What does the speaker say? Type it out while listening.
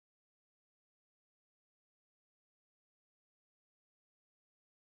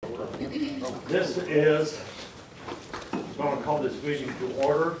This is, I'm going to call this meeting to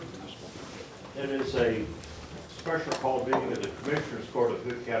order. It is a special call meeting of the Commissioners Court of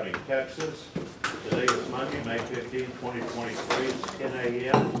Hood County, Texas. Today is Monday, May 15, 2023. It's 10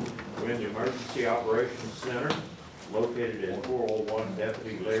 a.m. We're in the Emergency Operations Center, located at 401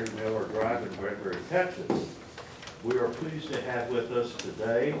 Deputy Larry Miller Drive in Granbury, Texas. We are pleased to have with us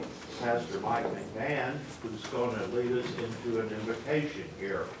today Pastor Mike McMahon, who's going to lead us into an invocation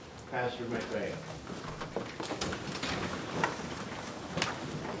here. Pastor McMahon.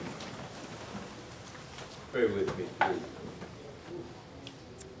 Pray with me, please.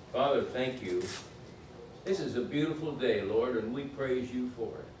 Father, thank you. This is a beautiful day, Lord, and we praise you for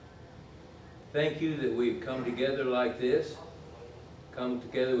it. Thank you that we've come together like this, come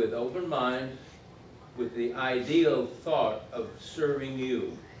together with open minds, with the ideal thought of serving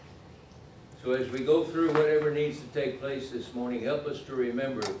you. So as we go through whatever needs to take place this morning, help us to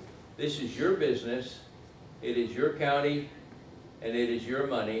remember this is your business, it is your county, and it is your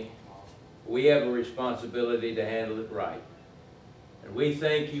money. We have a responsibility to handle it right. And we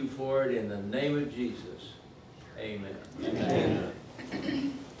thank you for it in the name of Jesus. Amen. Amen.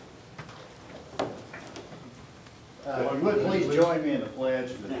 If you would please join me in the pledge.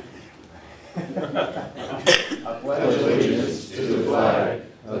 I pledge allegiance to the flag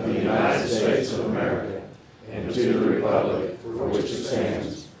of the United States of America and to the republic for which it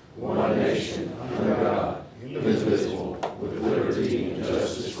stands, one nation, under God, indivisible, with liberty and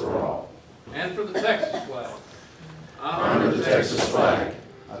justice for all. And for the Texas flag. I honor the Texas flag.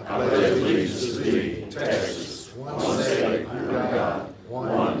 I pledge allegiance to thee, Texas, one state, under God,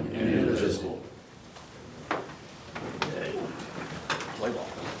 one and indivisible.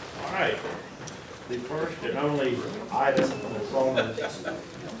 All right. The first and only item that's on this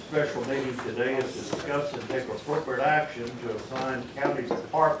special meeting today is to discuss and take appropriate action to assign county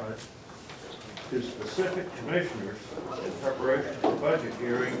departments to specific commissioners in preparation for budget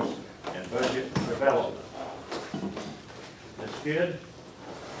hearings and budget development. Ms. Kidd?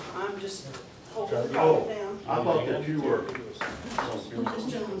 I'm just holding it Oh, down. I thought that you were. This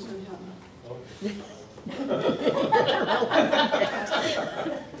gentleman's going to help me.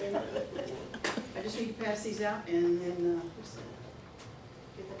 I just need to pass these out and then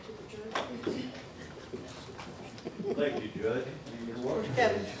give that to the judge, please. Thank you, Judge.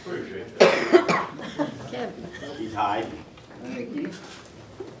 Kevin. Appreciate it. Kevin. He's hiding. Thank you.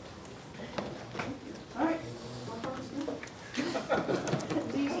 All right. My part is done.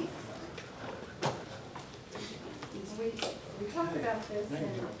 It's easy. We talked about this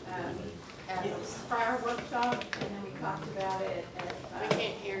at a prior workshop, and then we talked about it at. We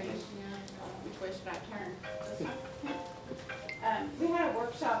can't hear you. Which way should I turn? We had a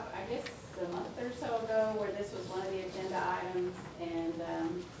workshop, I guess, a month or so ago, where this was one of the agenda items, and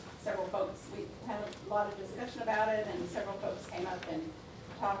several folks, we had a lot of discussion about it, and several folks came up and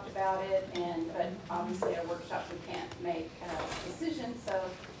talked about it, but obviously at a workshop we can't make decisions, so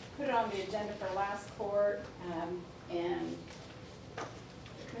put it on the agenda for last court, and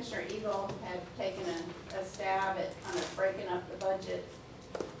Commissioner Eagle had taken a stab at kind of breaking up the budget.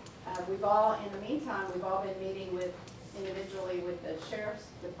 We've all, in the meantime, we've all been meeting individually with the Sheriff's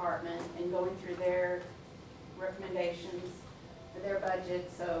Department and going through their recommendations for their budget,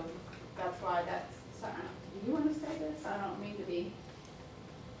 so that's why that's, sorry, do you want to say this? I don't mean to be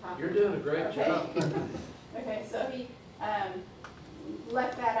talking. You're doing a great job. Okay, so he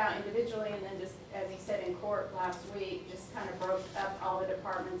left that out individually, and then just, as he said in court last week, just kind of broke up all the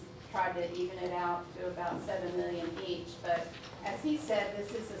departments, tried to even it out to about $7 million each. But as he said,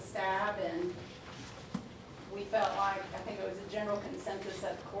 this is a stab, and we felt like, I think it was a general consensus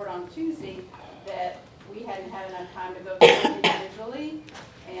at the court on Tuesday, that we hadn't had enough time to go through it individually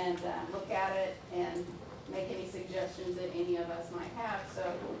and look at it and make any suggestions that any of us might have. So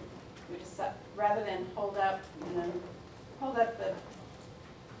we just, rather than hold up the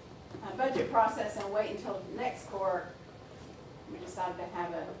budget process and wait until next court, we decided to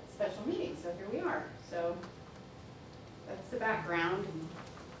have a special meeting. So here we are. So that's the background.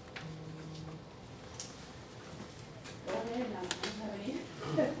 Go ahead. I don't have any.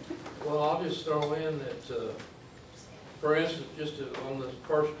 Well, I'll just throw in that, for instance, just on the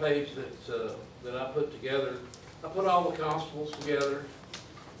first page that I put together, I put all the constables together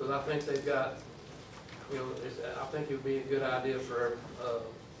because I think they've got, I think it would be a good idea for,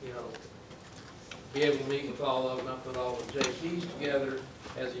 be able to meet with all of them. I put all the JPs together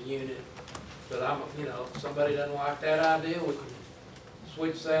as a unit. But if somebody doesn't like that idea, we can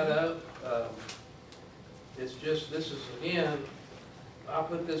switch that up. It's just, this is, again, I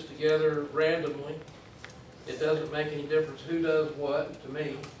put this together randomly. It doesn't make any difference who does what to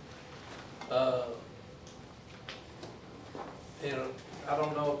me. And I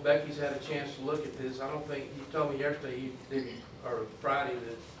don't know if Becky's had a chance to look at this. I don't think, you told me yesterday you didn't, or Friday,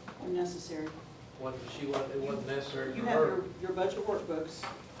 that Unnecessary. it wasn't necessary You for have her. your budget workbooks.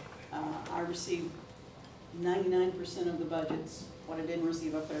 I received 99% of the budgets. What I didn't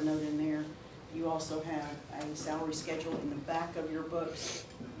receive, I put a note in there. You also have a salary schedule in the back of your books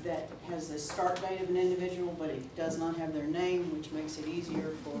that has the start date of an individual, but it does not have their name, which makes it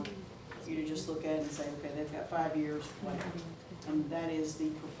easier for you to just look at and say, okay, they've got 5 years, whatever. And that is the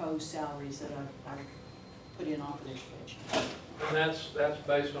proposed salaries that I put in off of their spreadsheet. And that's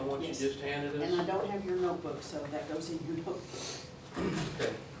based on what you Yes. just handed us? And I don't have your notebook, so that goes in your notebook.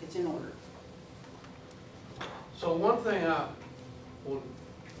 Okay. It's in order. So one thing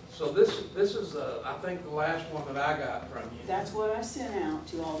so this is, I think, the last one that I got from you. That's what I sent out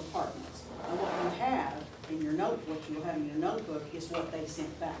to all departments. And what you have in your notebook, you'll have in your notebook, is what they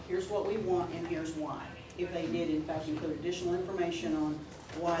sent back. Here's what we want and here's why. If they did in fact include additional information on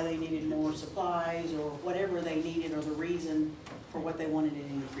why they needed more supplies or whatever they needed or the reason for what they wanted an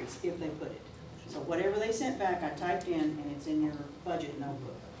increase, if they put it. So whatever they sent back, I typed in and it's in your budget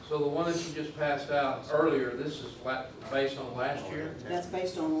notebook. So the one that you just passed out earlier, this is based on last year? That's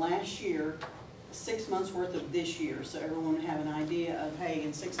based on last year, 6 months worth of this year, so everyone would have an idea of, hey,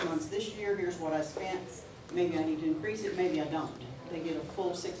 in 6 months this year, here's what I spent. Maybe I need to increase it, maybe I don't. They get a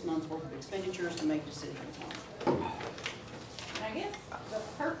full 6 months worth of expenditures to make decisions on. And I guess the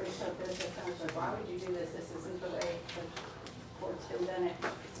purpose of this essentially, why would you do this? This isn't the way the court's been done it,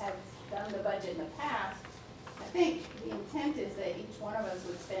 have done the budget in the past. I think the intent is that each one of us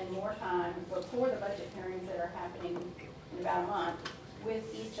would spend more time before the budget hearings that are happening in about a month with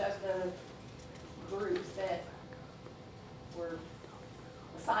each of the groups that were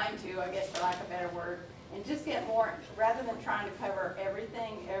assigned to, I guess for lack of a better word, and just get more, rather than trying to cover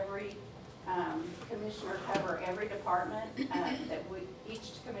everything, every commissioner cover every department,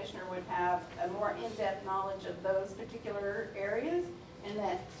 each commissioner would have a more in-depth knowledge of those particular areas, and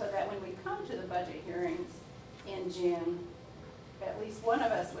so that when we come to the budget hearings in June, at least one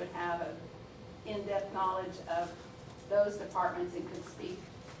of us would have an in-depth knowledge of those departments and could speak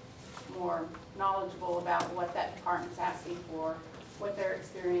more knowledgeable about what that department's asking for, what their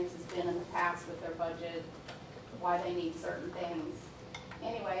experience has been in the past with their budget, why they need certain things.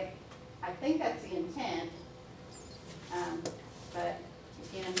 Anyway, I think that's the intent, but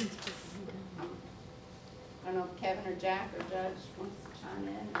again, I don't know if Kevin or Jack or Judge wants to chime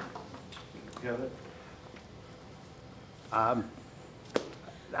in. Kevin?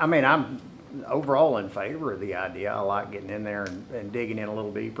 I mean, I'm overall in favor of the idea. I like getting in there and digging in a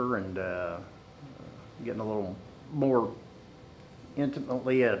little deeper and getting a little more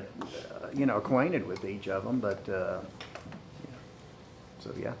intimately, acquainted with each of them. But so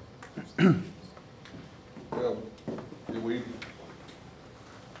yeah. Well, we,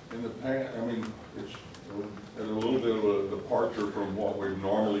 in the past, I mean, it's a little bit of a departure from what we've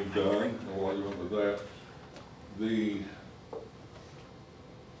normally done, or what you want with that.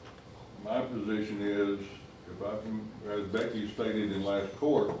 My position is, if I can, as Becky stated in last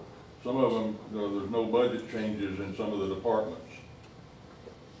court, some of them, there's no budget changes in some of the departments.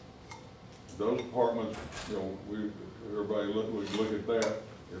 Those departments, everybody look at that.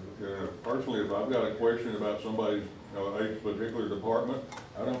 Personally, if I've got a question about somebody's, a particular department,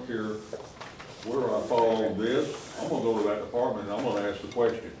 I don't care where I fall on this, I'm gonna go to that department and I'm gonna ask the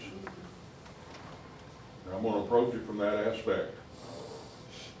questions. And I'm gonna approach it from that aspect.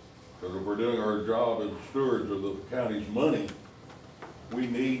 Because if we're doing our job as stewards of the county's money, we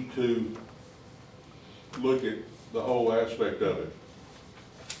need to look at the whole aspect of it.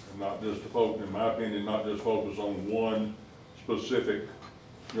 And not just to focus, in my opinion, not just focus on one specific,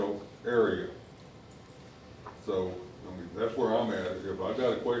 area. So, I mean, that's where I'm at. If I've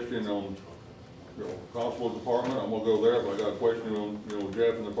got a question on, constable department, I'm gonna go there. If I got a question on,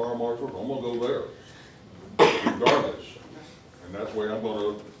 Jeff and the fire marshal, I'm gonna go there, regardless. And that's the way I'm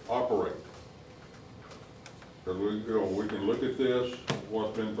gonna operate. Because we can look at this,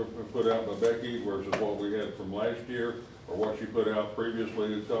 what's been put out by Becky versus what we had from last year, or what she put out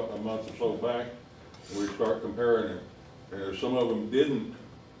previously a month or so back, and we start comparing it. And if some of them didn't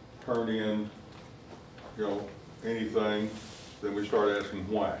turn in, anything, then we start asking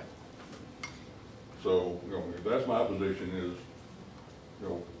why. So, that's my position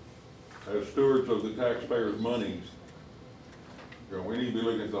is, as stewards of the taxpayers' monies, we need to be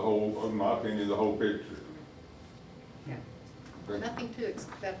looking at the whole, in my opinion, the whole picture. Yeah. Nothing to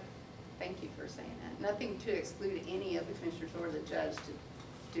exclude, thank you for saying that. Nothing to exclude any of the commissioners or the judge to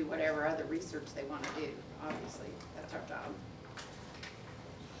do whatever other research they want to do. Obviously, that's our job.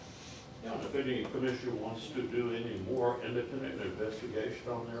 Yeah, and if any commissioner wants to do any more independent investigation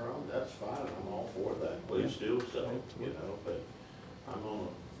on their own, that's fine, I'm all for that, please do so, you know, but I'm gonna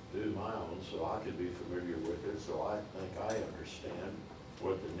do my own so I can be familiar with it, so I think I understand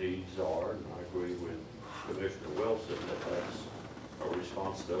what the needs are, and I agree with Commissioner Wilson that that's a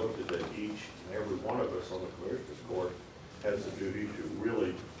responsibility that each and every one of us on the Commissioners Court has the duty to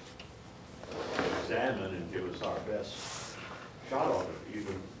really examine and give us our best shot on it,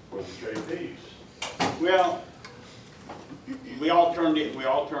 even for the JPs. Well, we all turned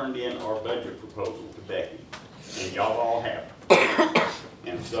in our budget proposal to Becky, and y'all all have it.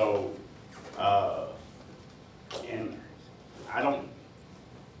 And so, and I don't,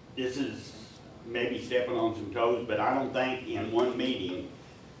 this is maybe stepping on some toes, but I don't think in one meeting,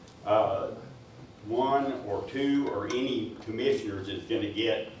 one or two or any commissioners is going to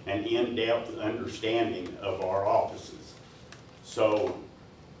get an in-depth understanding of our offices. So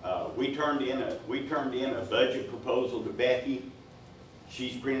we turned in a budget proposal to Becky.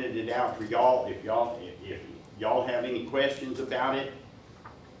 She's printed it out for y'all. If y'all have any questions about it,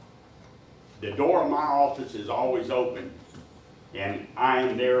 the door of my office is always open, and I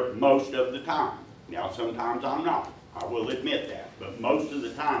am there most of the time. Now, sometimes I'm not. I will admit that, but most of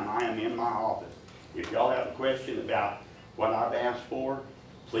the time I am in my office. If y'all have a question about what I've asked for,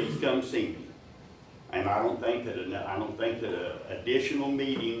 please come see me. And I don't think that an additional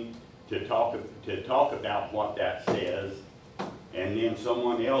meeting to talk about what that says, and then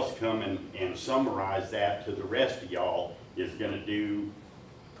someone else come and summarize that to the rest of y'all is going to do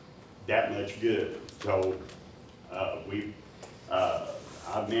that much good. So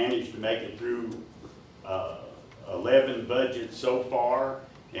I've managed to make it through 11 budgets so far,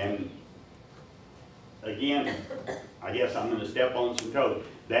 and again, I guess I'm going to step on some toes.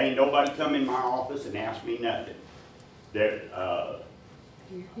 There ain't nobody come in my office and ask me nothing.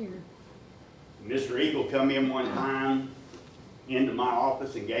 Mr. Eagle come in one time into my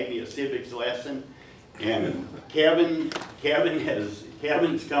office and gave me a civics lesson, and Kevin's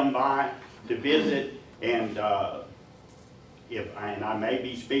come by to visit, and I may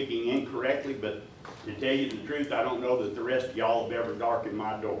be speaking incorrectly, but to tell you the truth, I don't know that the rest of y'all have ever darkened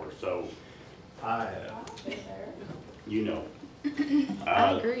my door, so I have. You know.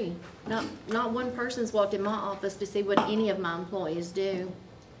 I agree. Not one person's walked in my office to see what any of my employees do.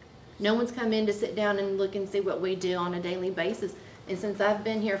 No one's come in to sit down and look and see what we do on a daily basis. And since I've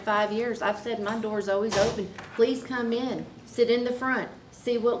been here 5 years, I've said my door's always open. Please come in, sit in the front,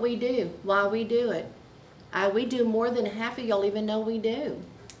 see what we do, why we do it. We do more than half of y'all even know we do.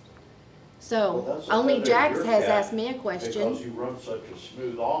 So, only Jax has asked me a question. Because you run such a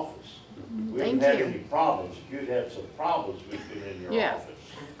smooth office. We Thank haven't you. had any problems. If you'd had some problems, we'd been in your Yeah. office.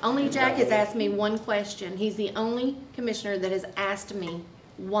 Only Jack has asked me one question. He's the only commissioner that has asked me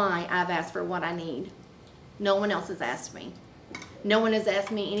why I've asked for what I need. No one else has asked me. No one has asked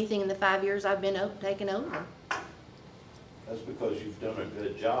me anything in the 5 years I've been taken over. That's because you've done a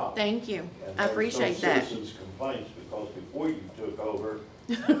good job. Thank you. And I appreciate there's no that. citizens' complaints, because before you took over,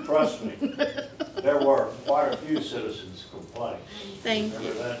 trust me, there were quite a few citizens' complaints. Thank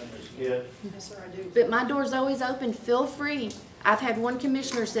Remember you. that, Ms. Kidd? Yes, sir, I do. But my door's always open. Feel free. I've had one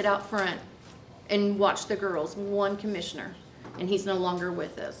commissioner sit out front and watch the girls. One commissioner. And he's no longer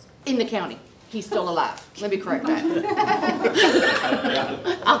with us. In the county. He's still alive. Let me correct that.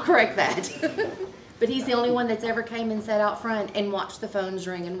 I'll correct that. But he's the only one that's ever came and sat out front and watched the phones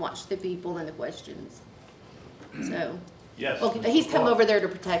ring and watched the people and the questions. So, Yes. well, he's come over there to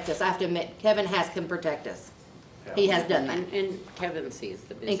protect us. I have to admit, Kevin has come protect us. He has done that. And Kevin sees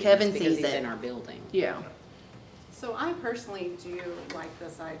the business. Kevin because sees he's it. in our building. Yeah. So I personally do like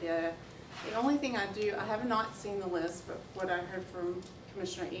this idea. The only thing I have not seen the list, but what I heard from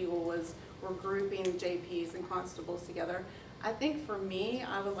Commissioner Eagle was we're grouping JPs and constables together. I think for me,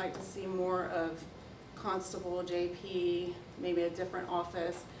 I would like to see more of constable, JP, maybe a different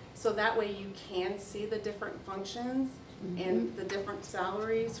office, so that way you can see the different functions and the different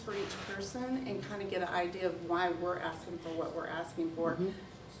salaries for each person and kind of get an idea of why we're asking for what we're asking for.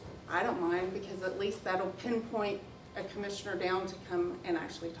 I don't mind, because at least that'll pinpoint a commissioner down to come and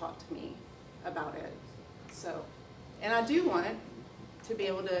actually talk to me about it. So, and I do want to be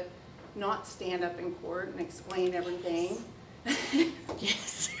able to not stand up in court and explain everything.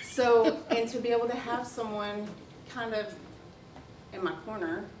 Yes. So, and to be able to have someone kind of in my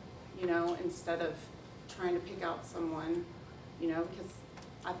corner, you know, instead of trying to pick out someone, you know, because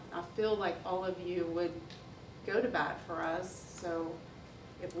I feel like all of you would go to bat for us. So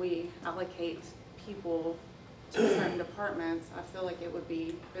if we allocate people to certain departments, I feel like it would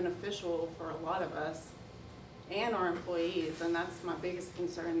be beneficial for a lot of us. and our employees, and that's my biggest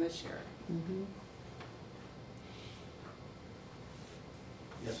concern this year.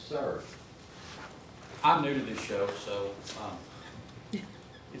 Yes, sir. I'm new to this show, so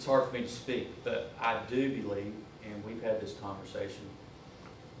it's hard for me to speak, but I do believe, and we've had this conversation,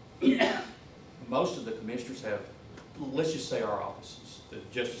 most of the commissioners have, let's just say our offices, the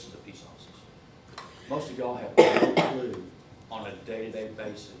justice of the peace offices, most of y'all have no clue on a day-to-day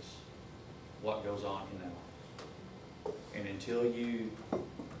basis what goes on in that office. And until you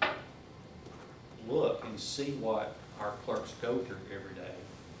look and see what our clerks go through every day,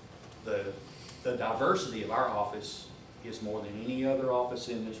 the diversity of our office is more than any other office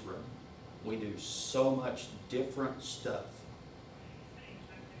in this room. We do so much different stuff.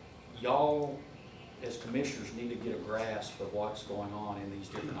 Y'all, as commissioners, need to get a grasp of what's going on in these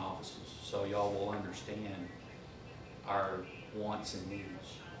different offices, so y'all will understand our wants and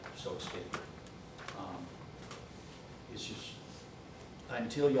needs, so to speak. It's just,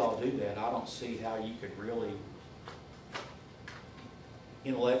 until y'all do that, I don't see how you could really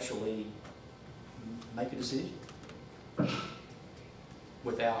intellectually make a decision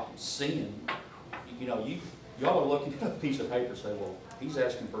without seeing, y'all are looking at a piece of paper and say, well, he's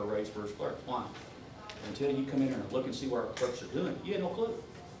asking for a raise for his clerk. Why? Until you come in here and look and see what our clerks are doing, you have no clue.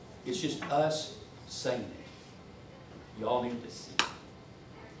 It's just us saying it. Y'all need to see it.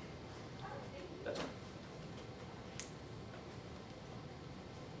 That's all.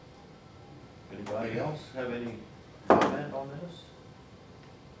 Anybody else have any comment on this?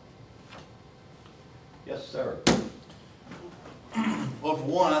 Yes, sir. Well, for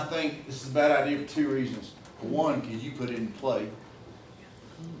one, I think this is a bad idea for two reasons. For one, because you put it in play.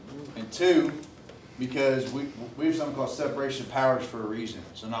 And two, because we have something called separation of powers for a reason.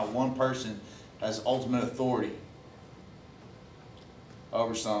 So not one person has ultimate authority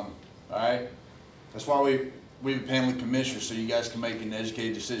over something, all right? That's why we have a panel of commissioners, so you guys can make an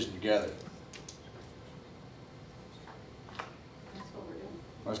educated decision together. That's what we're doing.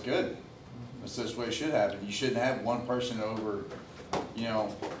 That's good. That's the way it should happen. You shouldn't have one person over, an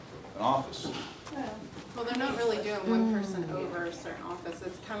office. Well, they're not really doing one person over a certain office.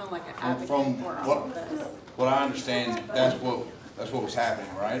 It's kind of like an And advocate from for our what- office. What I understand, that's what was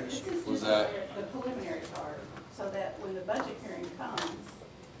happening, right? This is Was just that, the preliminary part, so that when the budget hearing comes,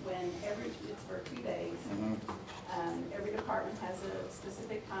 it's for 2 days, mhm. every department has a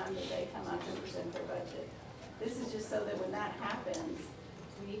specific time that they come up and present their budget. This is just so that when that happens,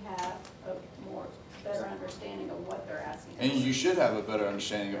 we have a better understanding of what they're asking. And you should have a better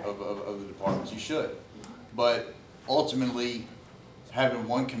understanding of the departments, you should. But ultimately, having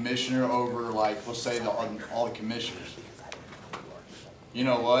one commissioner over, like, let's say all the commissioners. You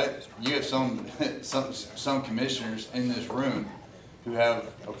know what? You have some commissioners in this room who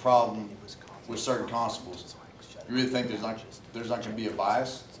have a problem with certain constables. You really think there's not gonna be a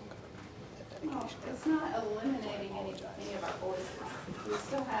bias? No, it's not eliminating any of our voices. We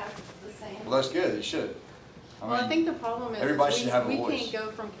still have the same. Well, that's good, you should. Well, I think the problem is everybody should have a we voice. can't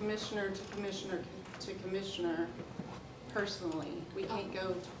go from commissioner to commissioner personally. We can't go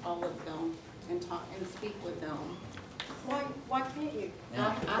to all of them and talk and speak with them. Why can't you?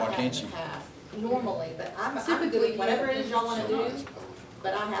 Yeah, why can't you? Normally, but I'm Typically, good with whatever you- it is y'all wanna do,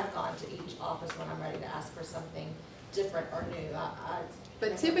 but I have gone to each office when I'm ready to ask for something different or new.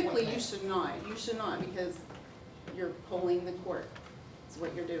 But typically, you should not. You should not, because you're pulling the court. That's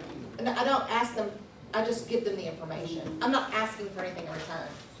what you're doing. And I don't ask them, I just give them the information. I'm not asking for anything in return.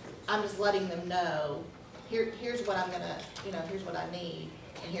 I'm just letting them know, here's what I'm gonna, here's what I need,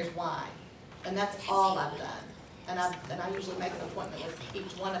 and here's why. And that's all I've done. And I usually make an appointment with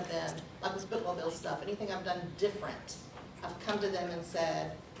each one of them, like with football bill stuff, anything I've done different. I've come to them and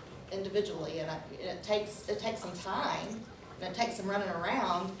said individually, and it takes some time, and it takes some running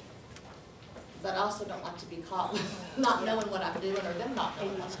around, but I also don't like to be caught not knowing what I'm doing or them not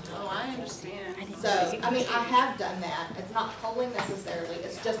knowing what I'm doing. Oh, I understand. So, I have done that. It's not polling necessarily,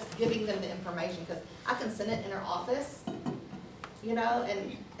 it's just giving them the information, because I can send it in their office, and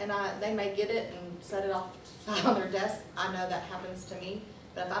they may get it and set it off on their desk. I know that happens to me,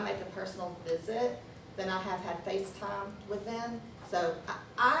 but if I make a personal visit, then I have had FaceTime with them. So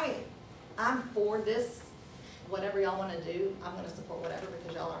I'm for this, whatever y'all wanna do, I'm gonna support whatever,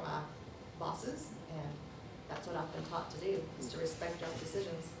 because y'all are my bosses, and that's what I've been taught to do, is to respect y'all's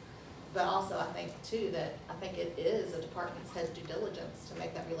decisions. But also, I think too, that I think it is a department's head's due diligence to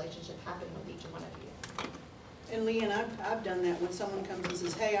make that relationship happen with each one of you. And Leanne, I've done that when someone comes and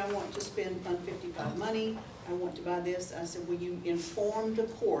says, hey, I want to spend Fund 55 money, I want to buy this. I said, will you inform the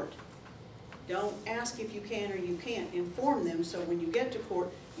court? Don't ask if you can or you can't. Inform them, so when you get to court,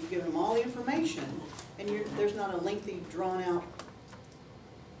 You've given them all the information, and there's not a lengthy, drawn-out,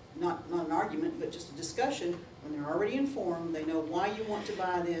 not an argument, but just a discussion. When they're already informed, they know why you want to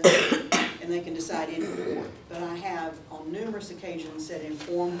buy this, and they can decide in court. But I have, on numerous occasions, said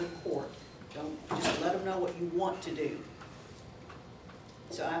inform the court. Don't just let them know what you want to do.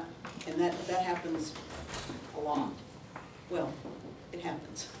 So and that happens a lot. Well, it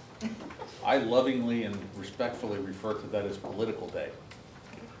happens. I lovingly and respectfully refer to that as political day,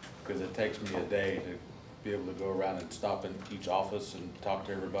 because it takes me a day to be able to go around and stop in each office and talk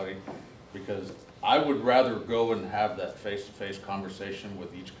to everybody, because I would rather go and have that face-to-face conversation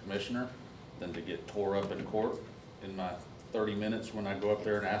with each commissioner than to get tore up in court in my 30 minutes when I go up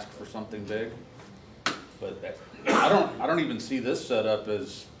there and ask for something big. But I don't even see this set up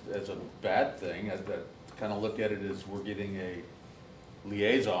as a bad thing. I kind of look at it as we're getting a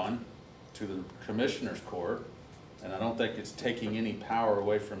liaison to the commissioner's court, and I don't think it's taking any power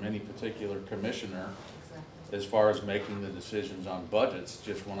away from any particular commissioner as far as making the decisions on budgets.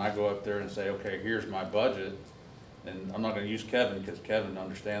 Just when I go up there and say, okay, here's my budget, and I'm not going to use Kevin because Kevin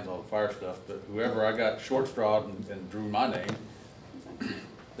understands all the fire stuff, but whoever I got short strawed and drew my name,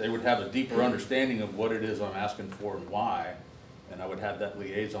 they would have a deeper understanding of what it is I'm asking for and why, and I would have that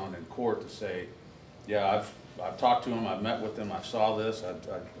liaison in court to say, yeah, I've talked to them, I've met with them, I saw this,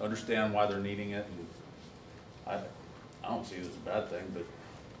 I understand why they're needing it, and I don't see it as a bad thing,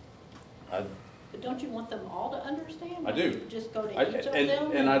 but But don't you want them all to understand? I do. Just go to each of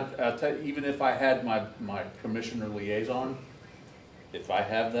them? And I tell you, even if I had my commissioner liaison, if I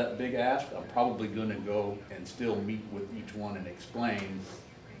have that big ask, I'm probably gonna go and still meet with each one and explain,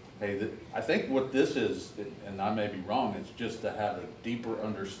 hey, I think what this is, and I may be wrong, is just to have a deeper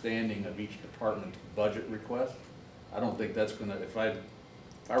understanding of each department's budget request. I don't think that's gonna, if I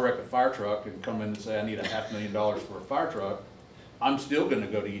wreck a fire truck and come in and say I need $500,000 for a fire truck, I'm still gonna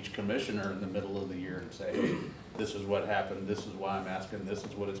go to each commissioner in the middle of the year and say, hey, this is what happened, this is why I'm asking, this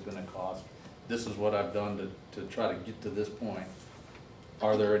is what it's gonna cost, this is what I've done to try to get to this point.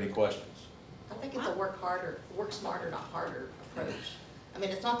 Are there any questions? I think it's a work smarter, not harder approach. I mean,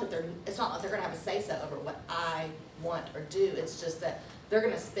 it's not like they're gonna have a say-so over what I want or do, it's just that they're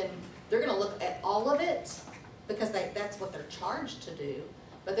gonna look at all of it because that's what they're charged to do.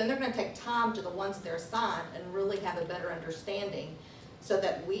 But then they're gonna take time to the ones that they're assigned and really have a better understanding so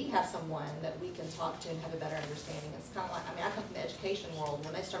that we have someone that we can talk to and have a better understanding. It's kind of like, I mean, I come from the education world.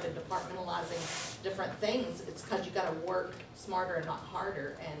 When they started departmentalizing different things, it's because you gotta work smarter and not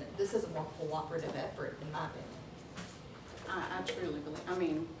harder. And this is a more cooperative effort, in my opinion. I truly believe, I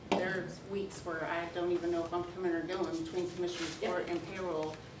mean, there's weeks where I don't even know if I'm coming or going between commissioners court and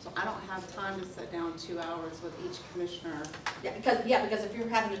payroll. So I don't have time to sit down 2 hours with each commissioner. Yeah, because if you're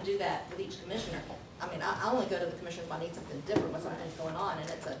having to do that with each commissioner, I mean, I only go to the commissioner if I need something different when something's going on, and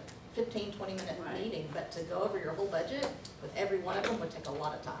it's a 15, 20-minute meeting. But to go over your whole budget with every one of them would take a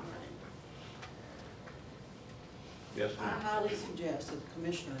lot of time. Yes, I highly suggest that the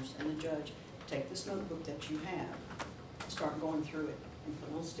commissioners and the judge take this notebook that you have, start going through it, and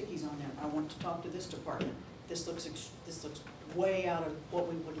put little stickies on there. I want to talk to this department. This looks way out of what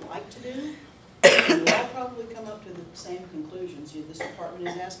we would like to do. And we'll all probably come up to the same conclusions. This department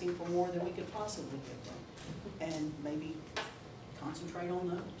is asking for more than we could possibly give them, and maybe concentrate on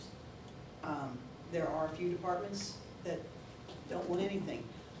those. There are a few departments that don't want anything.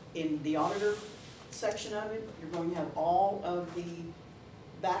 In the auditor section of it, you're going to have all of the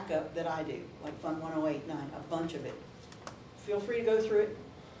backup that I do, like Fund 1089, a bunch of it. Feel free to go through it.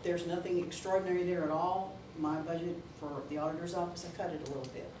 There's nothing extraordinary there at all. My budget for the auditor's office, I cut it a little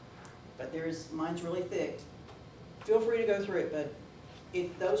bit. But mine's really thick. Feel free to go through it, but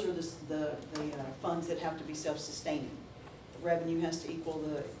those are the funds that have to be self-sustaining. The revenue has to equal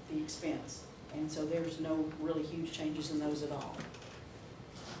the expense. And so there's no really huge changes in those at all.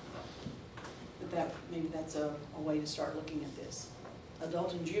 But maybe that's a way to start looking at this.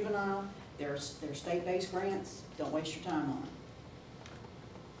 Adult and juvenile, they're state-based grants. Don't waste your time on it.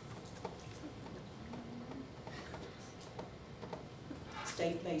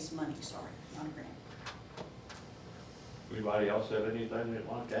 State-based money, sorry, not a grant. Anybody else have anything they'd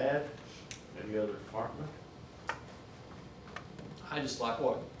like to add? Any other department? I just like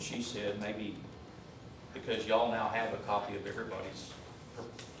what she said, maybe because y'all now have a copy of everybody's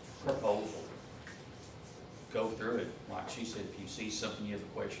proposal. Go through it, like she said, if you see something you have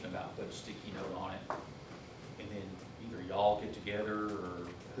a question about, put a sticky note on it. And then either y'all get together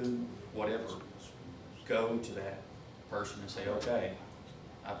or whatever, go to that person and say, okay,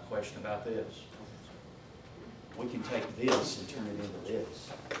 I have a question about this. We can take this and turn it into this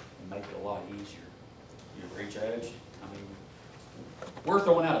and make it a lot easier. You agree, Judge? I mean, we're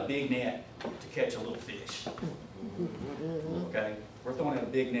throwing out a big net to catch a little fish. Okay? We're throwing out a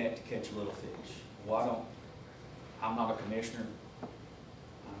big net to catch a little fish. Well, I'm not a commissioner.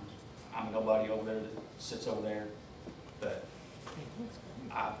 I'm a nobody over there that sits over there. But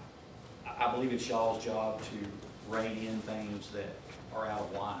I believe it's y'all's job to rein in things that are out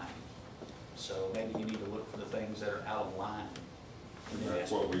of line. So maybe you need to look for the things that are out of line. And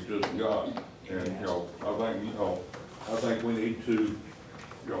that's what we just got. And, I think we need to,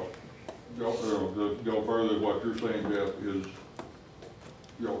 go further. What you're saying, Jeff, is,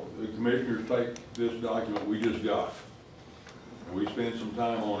 the commissioners take this document we just got, and we spend some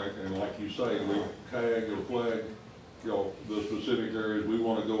time on it, and like you say, we tag or flag, the specific areas we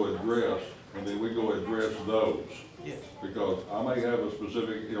want to go address, and then we go address those. Yes. Because I may have a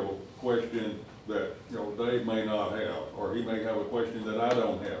specific, question that, Dave may not have, or he may have a question that I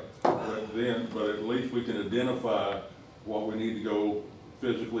don't have. But at least we can identify what we need to go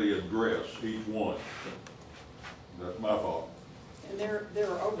physically address, each one. That's my thought. And there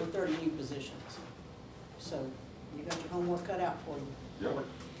are over 30 new positions. So you got your homework cut out for you.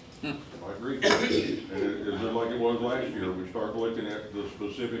 Yep. I agree. And is it like it was last year? We start looking at the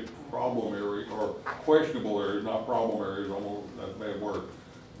specific problem area, or questionable areas, not problem areas, almost, that's a bad word.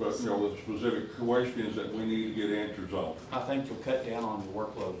 But, the specific questions that we need to get answers on. I think you'll cut down on your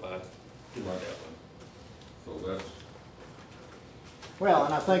workload by doing that way. So that's. Well,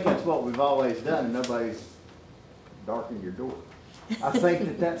 and I think that's what we've always done, and nobody's darkened your door. I think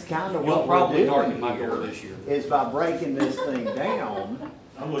that that's kind of what we're doing darken my door this year. is by breaking this thing down.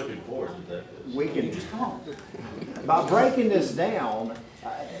 I'm looking forward to that. We can, You just come on. by breaking this down,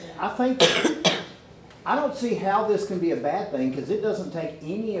 I think, I don't see how this can be a bad thing, because it doesn't take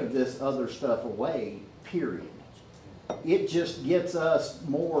any of this other stuff away, period. It just gets us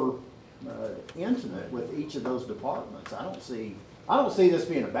more intimate with each of those departments. I don't see this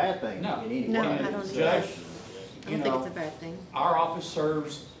being a bad thing No. in any No, way. I don't either. Judge, I you don't think know, it's a bad thing. our office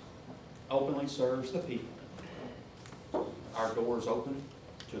openly serves the people. Our door's open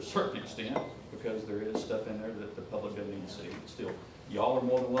to a certain extent, because there is stuff in there that the public doesn't need to see. Still, y'all are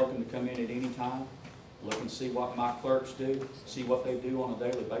more than welcome to come in at any time, look and see what my clerks do, see what they do on a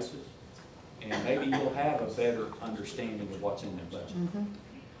daily basis, and maybe you'll have a better understanding of what's in their budget.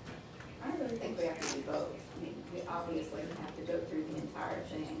 I really think we have to do both. I mean, we obviously have to go through the entire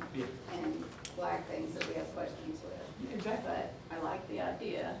thing Yeah. and flag things that we have questions with. Exactly. But I like the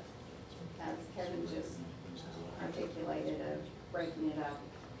idea, as Kevin just articulated, of breaking it up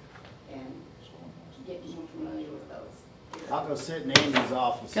and getting more familiar with those. I'll go sit in Andy's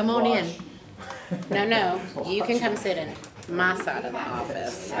office. Come and on watch. in. No, you can come sit in my side of the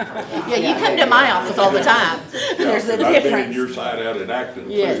office. Yeah, you come to my office all the time. There's a I've been in difference. your side out in Acton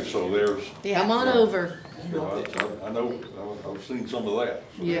too, Yes. so there's, Come on over. I know, I've seen some of that.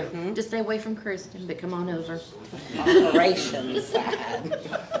 Yeah. Just stay away from Kristen, but come on over. Operations side.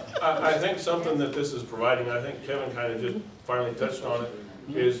 I think something that this is providing, I think Kevin kind of just finally touched on it,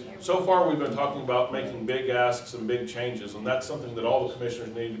 is so far we've been talking about making big asks and big changes, and that's something that all the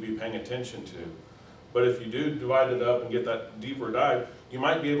commissioners need to be paying attention to. But if you do divide it up and get that deeper dive, you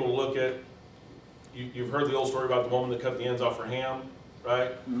might be able to look at, you've heard the old story about the woman that cut the ends off her ham,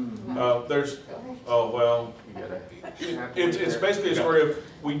 right? It's basically a story of,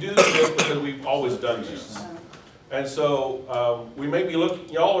 we do this because we've always done this. And so we may be looking,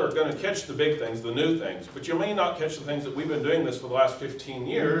 y'all are going to catch the big things, the new things, but you may not catch the things that we've been doing this for the last 15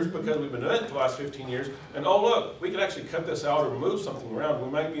 years because we've been doing it for the last 15 years. And oh look, we could actually cut this out or move something around. We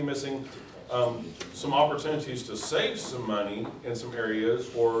might be missing some opportunities to save some money in some areas,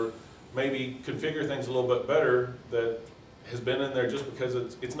 or maybe configure things a little bit better that has been in there just because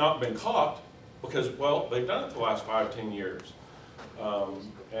it's not been caught because, well, they've done it the last 5-10 years.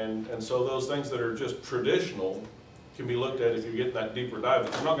 And so those things that are just traditional can be looked at if you're getting that deeper dive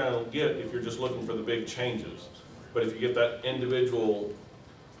that you're not going to get if you're just looking for the big changes. But if you get that individual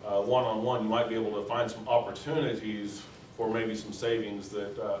one-on-one, you might be able to find some opportunities for maybe some savings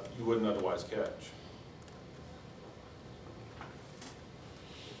that you wouldn't otherwise catch.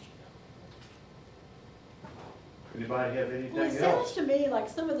 Anybody have anything Well, it else? sounds to me like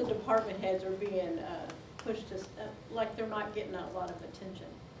some of the department heads are being pushed to, like they're not getting a lot of attention,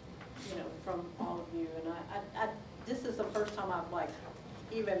 you know, from all of you. And this is the first time I've like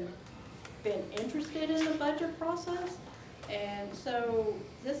even been interested in the budget process. And so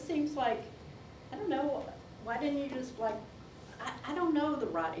this seems like, I don't know, why didn't you just like, I don't know the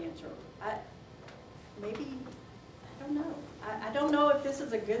right answer. Maybe, I don't know. I don't know if this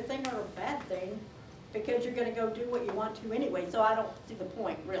is a good thing or a bad thing, because you're gonna go do what you want to anyway, so I don't see the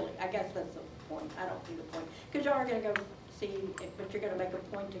point, really. I guess that's the point. I don't see the point. Because you are gonna go see, but you're gonna make a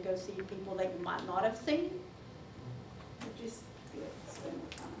point to go see people that you might not have seen? Just, yeah, spend more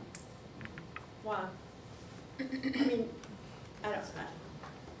time. Why? I mean, I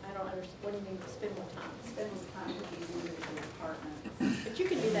don't understand, what do you mean, spend more time? Spend more time with these individual departments. But you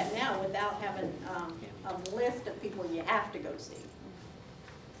can do that now without having, a list of people you have to go see.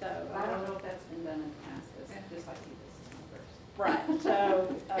 So, But I don't know if that's been done in the past, it's just like you, this is my first. right,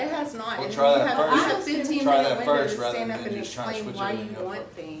 so. It has not. Well, and try you that have- first. I have 15 Try minute that window first to rather stand up than and just trying to explain switch why everything you up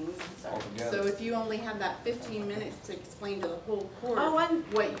want things. altogether. So if you only have that 15 minutes to explain to the whole court Oh, what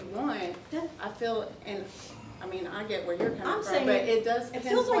you want, I feel, and, I mean, I get where you're I'm coming from, saying but it does It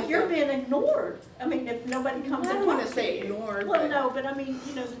feels like pinpoint you're them. being ignored. I mean, if nobody comes I and don't wanna talks to say you. ignored, Well, but- no, but I mean,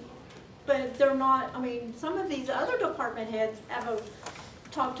 you know, but they're not, I mean, some of these other department heads have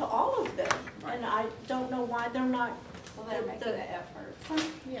talked to all of them. And I don't know why they're not. Well, they're making the effort.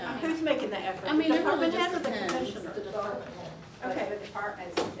 Yeah. Who's making the effort? I mean, The it really department heads just or the depends. commissioner? The department head. Okay, the department,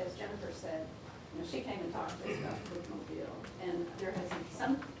 as Jennifer said, you know, she came and talked to us about the bookmobile, and there has been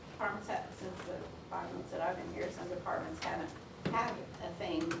some departments have, since the 5 months that I've been here, some departments haven't had a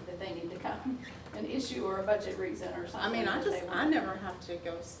thing that they need to come, an issue or a budget reason or something. I mean, that they I want. never have to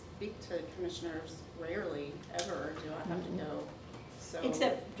go speak to commissioners, rarely, ever do I have to go, so.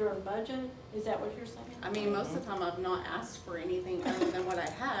 Except during budget? Is that what you're saying? I mean, most of the time I've not asked for anything other than what I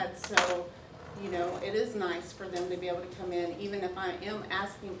had, so, you know, it is nice for them to be able to come in, even if I am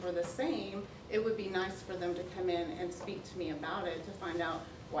asking for the same, it would be nice for them to come in and speak to me about it, to find out,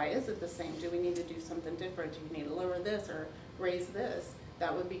 why is it the same? Do we need to do something different? Do we need to lower this or raise this?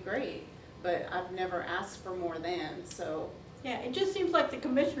 That would be great, but I've never asked for more than, so. Yeah, it just seems like the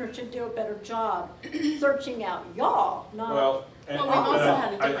commissioner should do a better job searching out y'all, not. Well, and Well, we've also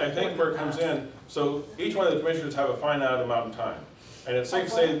had a I different think where it comes in, so each one of the commissioners have a finite amount of time. And it's safe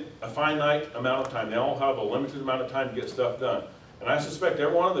to say a finite amount of time. They all have a limited amount of time to get stuff done. And I suspect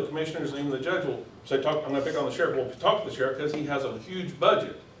every one of the commissioners, and even the judge will say, I'm gonna pick on the sheriff, we'll talk to the sheriff because he has a huge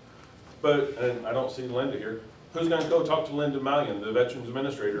budget. But, and I don't see Linda here, who's gonna go talk to Linda Mallion, the Veterans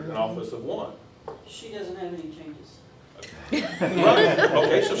Administrator in Office of One? She doesn't have any changes. Right,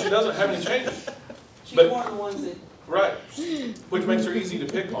 okay, so she doesn't have any changes. She's But- one of the ones that, Right, which makes her easy to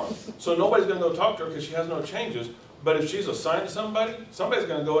pick on. So nobody's gonna go talk to her because she has no changes. But if she's assigned to somebody, somebody's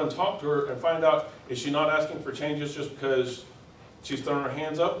gonna go and talk to her and find out, is she not asking for changes just because she's throwing her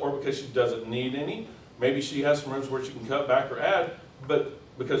hands up or because she doesn't need any? Maybe she has some rooms where she can cut back or add, but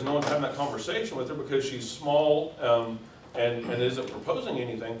because no one's having that conversation with her because she's small and isn't proposing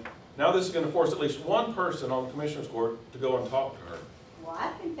anything, now this is gonna force at least one person on the commissioner's court to go and talk to her. Well, I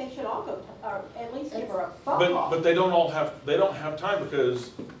think they should all go, or at least give her a phone call. But they don't have time because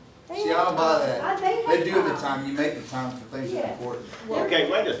They See, have I don't buy time. that. They They have do the time, you make the time for things that Yeah. are important.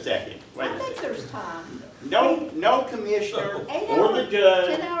 Okay, wait a second, wait I a think second. there's time. No commissioner 8 or the hours,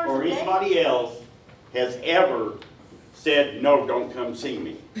 judge 10 hours or a day. anybody else has ever said, no, don't come see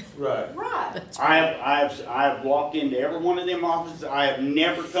me. right. Right. I have walked into every one of them offices. I have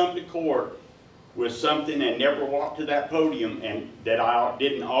never come to court with something and never walked to that podium and that I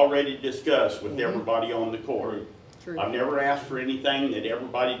didn't already discuss with everybody on the court. True. I've never asked for anything that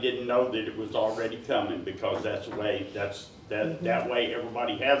everybody didn't know that it was already coming because that's the way, that way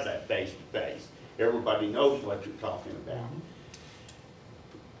everybody has that face to face. Everybody knows what you're talking about.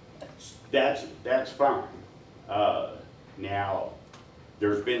 That's fine. Now,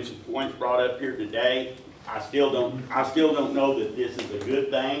 there's been some points brought up here today. I still don't know that this is a good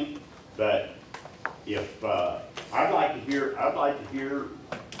thing, but if, I'd like to hear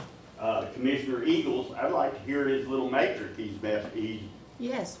Commissioner Eagles, I'd like to hear his little matrix he's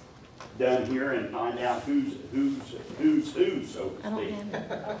Yes, done here and find out who's who, so I to don't speak.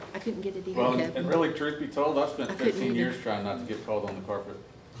 have it. I couldn't get it either. Well, Kevin. and really, truth be told, I spent I couldn't 15 either. years trying not to get called on the carpet.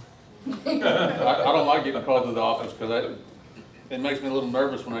 I don't like getting called to the office because it makes me a little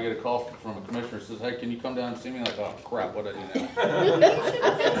nervous when I get a call from a commissioner that says, hey, can you come down and see me? Like, oh crap, what'd I do now? You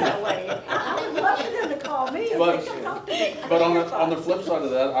shouldn't feel that way. I would love for them to call me and But- say, come talk to me. But on the flip side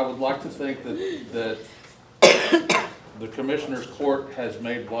of that, I would like to think that the commissioner's court has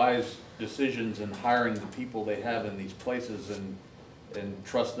made wise decisions in hiring the people they have in these places and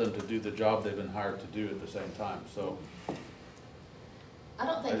trust them to do the job they've been hired to do at the same time, so. I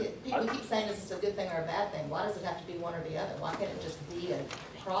don't think people keep saying this is a good thing or a bad thing. Why does it have to be one or the other? Why can't it just be a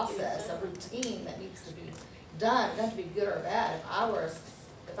process, a routine that needs to be done? It doesn't have to be good or bad. If I were,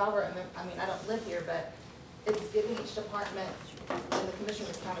 I mean, I don't live here, but it's giving each department and the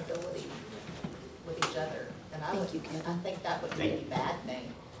commissioner's accountability with each other. And I think that would be a bad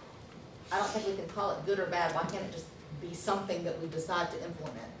thing. I don't think we can call it good or bad. Why can't it just be something that we decide to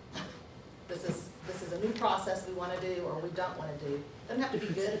implement? This is this is a new process we wanna do or we don't wanna do. Doesn't have to be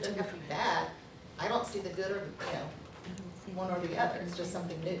good, it doesn't have to be bad. I don't see the good or, one or the other, it's just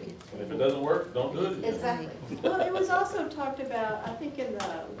something new. And if it doesn't work, don't do it. Exactly. Well, it was also talked about, I think in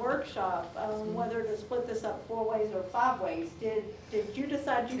the workshop, whether to split this up 4 ways or 5 ways. Did you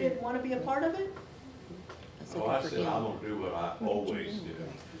decide you didn't want to be a part of it? Well, I said I'm gonna do what I always do.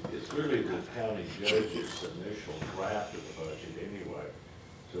 It's really the county judge's initial draft of the budget anyway.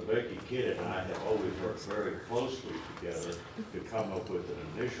 So Becky Kidd and I have always worked very closely together to come up with an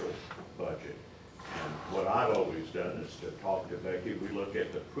initial budget. And what I've always done is to talk to Becky. We look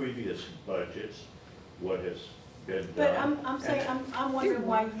at the previous budgets, what has been done. But I'm saying, I'm wondering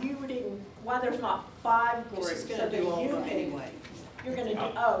why you didn't, why there's not 5 groups. She's so gonna that do all you of them can- anyway. You're gonna do,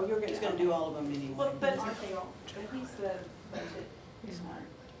 oh, you're She's gonna. gonna do all of them anyway. Well, but, He's the budget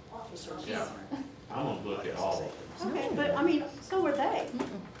Officer. Yeah. I'm gonna look at all of them. okay, but I mean, so are they.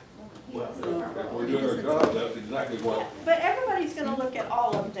 Well, If we're doing our job, that's exactly Yeah, what, but everybody's gonna look at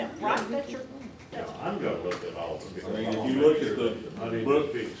all of them, right? That's your, no, I'm gonna look at all of them. because I mean, if I wanna you make look at sure the that money book-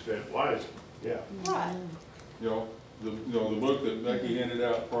 is being spent wisely. Yeah. right. the book that Becky handed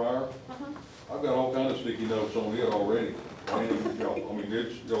out prior, Uh-huh. I've got all kinds of sticky notes on it already. I mean,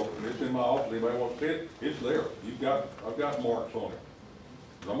 it's in my office, anybody wants to see it, it's there. I've got marks on it.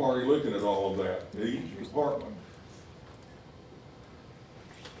 I'm already looking at all of that, each department.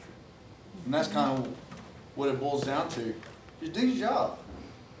 And that's kind of what it boils down to. Just do your job.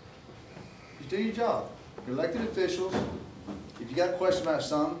 Just do your job. You're elected officials. If you got a question about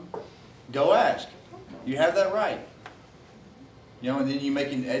something, go ask. You have that right. And then you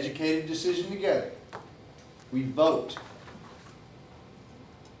make an educated decision together. We vote.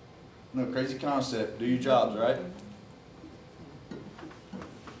 No, crazy concept. Do your jobs, right?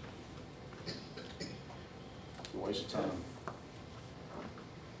 It's a waste of time.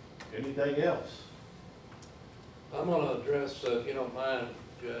 Anything else? I'm gonna address, if you don't mind,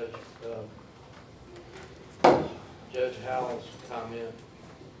 Judge, Judge Howell's comment.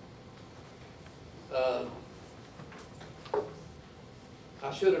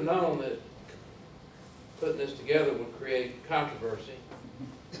 I should have known that putting this together would create controversy.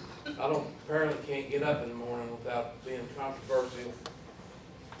 Apparently can't get up in the morning without being controversial.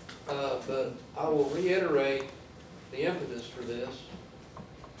 But I will reiterate the impetus for this.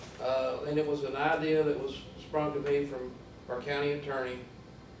 And it was an idea that was sprung to me from our county attorney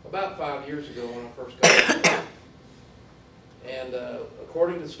about 5 years ago when I first got here. And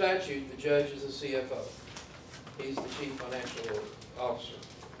according to statute, the judge is the CFO. He's the chief financial officer.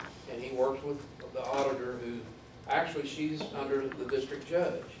 And he works with the auditor who, actually she's under the district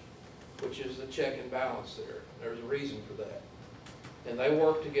judge, which is the check and balance there. There's a reason for that. And they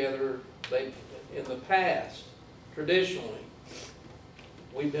work together. In the past, traditionally,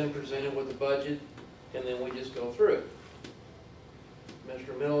 we've been presented with a budget and then we just go through it.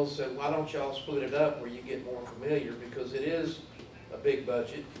 Mr. Mills said, why don't y'all split it up where you get more familiar, because it is a big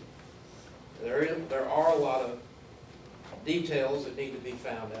budget. There are a lot of details that need to be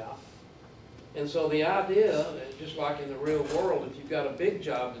found out. And so the idea, just like in the real world, if you've got a big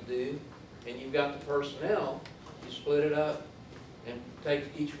job to do and you've got the personnel, you split it up and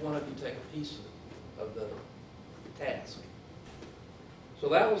each one of you take a piece of the task. So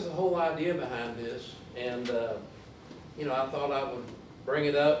that was the whole idea behind this, and I thought I would bring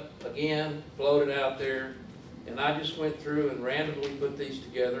it up again, float it out there, and I just went through and randomly put these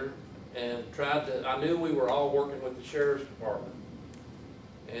together and I knew we were all working with the sheriff's department,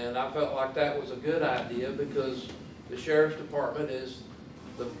 and I felt like that was a good idea because the sheriff's department is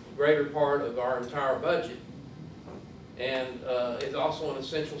the greater part of our entire budget, and it's also an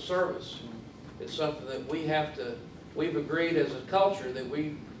essential service. It's something that we've agreed as a culture that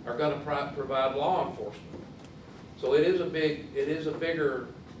we are going to provide law enforcement. So it is a bigger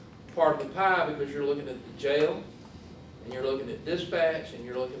part of the pie because you're looking at the jail, and you're looking at dispatch, and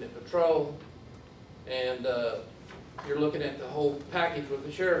you're looking at patrol, and you're looking at the whole package with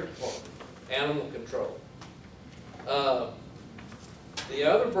the sheriff's department, animal control. The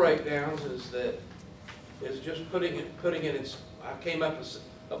other breakdowns is just putting it I came up with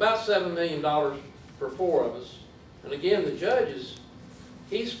about $7 million for 4 of us. And again, the judge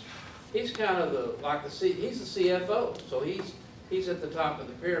he's kind of he's the CFO, so he's at the top of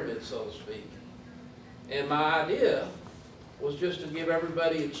the pyramid, so to speak. And my idea was just to give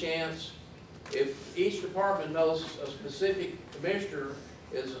everybody a chance. If each department knows a specific commissioner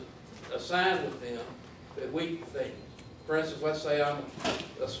is assigned with them, for instance,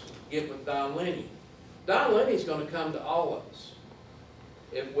 let's get with Don Lenny. Don Lenny's going to come to all of us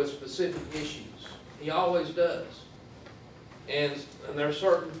with specific issues. He always does. And there are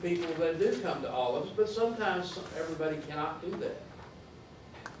certain people that do come to olives, but sometimes everybody cannot do that.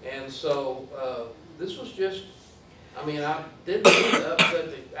 And so, this was just, I mean, I didn't mean to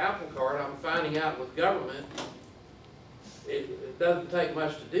upset the apple cart. I'm finding out with government, it doesn't take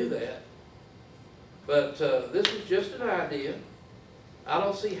much to do that. But this is just an idea. I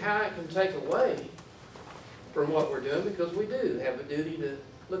don't see how it can take away from what we're doing, because we do have a duty to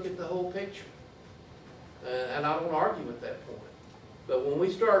look at the whole picture. And I don't argue at that point. But when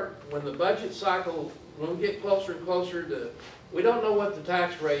when the budget cycle, when we get closer and closer to, we don't know what the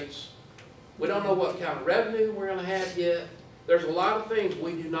tax rates, we don't know what kind of revenue we're gonna have yet. There's a lot of things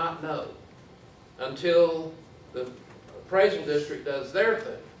we do not know until the appraisal district does their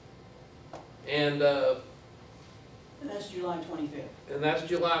thing. And that's July 25th. And that's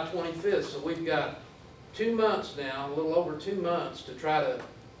July 25th, so we've got 2 months now, a little over 2 months to try to,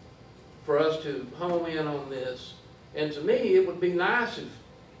 for us to home in on this. And to me, it would be nice if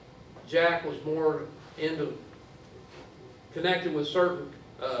Jack was more connected with certain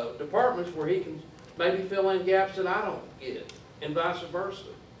departments where he can maybe fill in gaps that I don't get, and vice versa.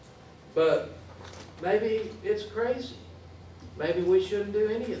 But maybe it's crazy. Maybe we shouldn't do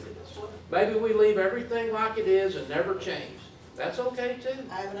any of this. Maybe we leave everything like it is and never change. That's okay too.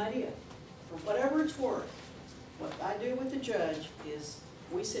 I have an idea. For whatever it's worth, what I do with the judge is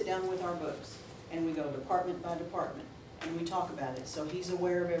we sit down with our books and we go department by department and we talk about it. So he's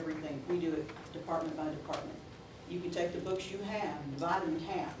aware of everything. We do it department by department. You can take the books you have and divide them in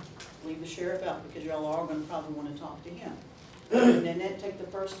half. Leave the sheriff out because y'all are all going to probably want to talk to him. And then take the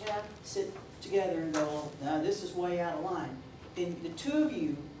first half, sit together and go, well, now this is way out of line. Then the two of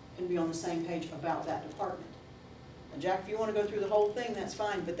you can be on the same page about that department. And Jack, if you want to go through the whole thing, that's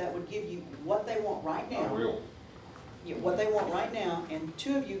fine, but that would give you what they want right now. I will. Yeah, what they want right now, and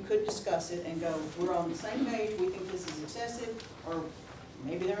two of you could discuss it and go, we're on the same page, we think this is excessive, or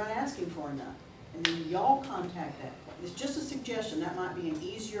maybe they're not asking for enough. And then y'all contact that. It's just a suggestion, that might be an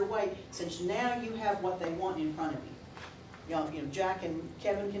easier way, since now you have what they want in front of you. Y'all, you know, Jack and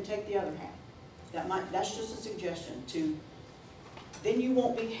Kevin can take the other half. That's just a suggestion to, then you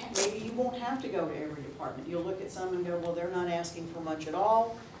won't be, maybe you won't have to go to every department. You'll look at some and go, well, they're not asking for much at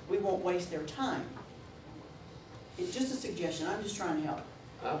all, we won't waste their time. It's just a suggestion, I'm just trying to help.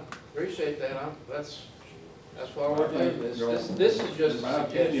 I appreciate that. That's why we're doing this. This is just in a my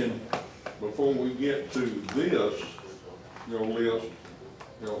suggestion. opinion, before we get to this, list,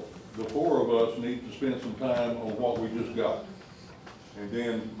 the four of us need to spend some time on what we just got. And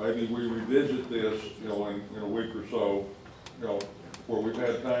then maybe we revisit this, in a week or so, where we've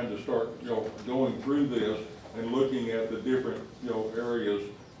had time to start, going through this and looking at the different, areas,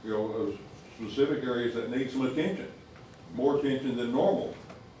 specific areas that need some attention, more attention than normal.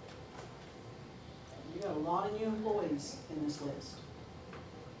 You got a lot of new employees in this list.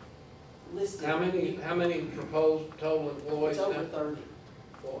 Listed. How many proposed total employees? It's over now? 30.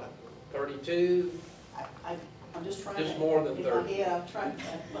 What, 32? I'm just trying Just to. more than 30. Yeah, I'm trying to.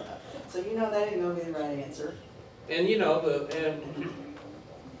 So you know that ain't gonna be the right answer. And and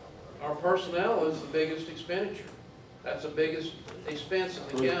our personnel is the biggest expenditure. That's the biggest expense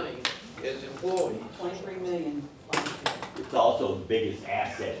in the county is employees. 23 million last year. It's also the biggest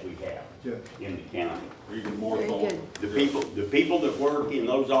asset we have in the county. Even more Very so. good. The people that work in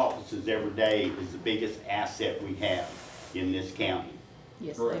those offices every day is the biggest asset we have in this county.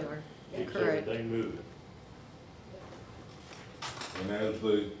 Yes, Correct. they are. Keeps Correct. everything moving. And as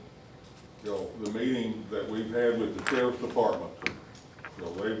the meeting that we've had with the sheriff's department,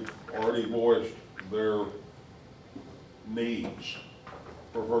 they've already voiced their needs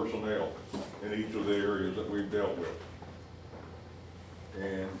for personnel in each of the areas that we've dealt with.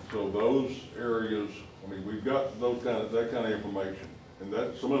 And so those areas, we've got that kind of information, and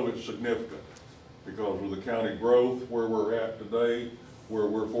that some of it's significant because with the county growth, where we're at today, where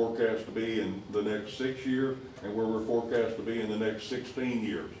we're forecast to be in the next 6 years, and where we're forecast to be in the next 16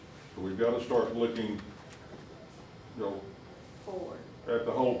 years. So we've got to start looking, Forward. at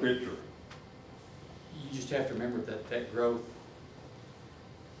the whole picture. You just have to remember that growth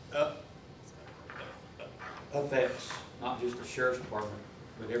affects not just the sheriff's department,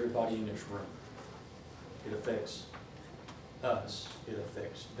 but everybody in this room. It affects us, it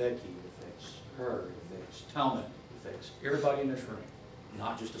affects Becky, it affects her, it affects Tony, it affects everybody in this room,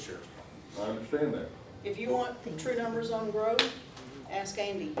 not just the sheriff's department. I understand that. If you want true numbers on growth, ask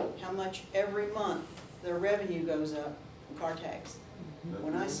Andy how much every month their revenue goes up in car tax.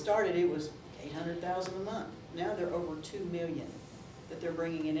 When I started, it was 800,000 a month. Now they're over 2 million that they're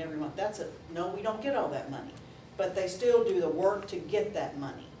bringing in every month. No, we don't get all that money, but they still do the work to get that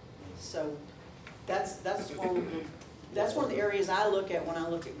money. So that's where That's one of the areas I look at when I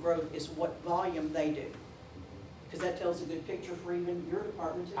look at growth, is what volume they do. Because that tells a good picture for even your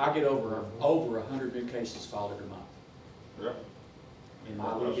department too. I get over 100 new cases filed every month. Yep. In my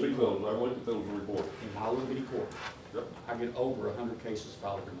I little see bitty those, court. I looked at those reports. In my little bitty court. Yep. I get over 100 cases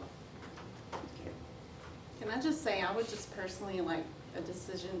filed every month. Can I just say, I would just personally like a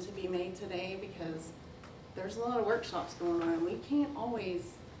decision to be made today, because there's a lot of workshops going on. We can't always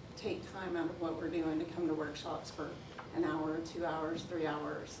take time out of what we're doing to come to workshops for an hour, 2 hours, 3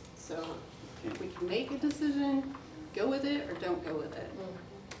 hours. So if we can make a decision, go with it or don't go with it.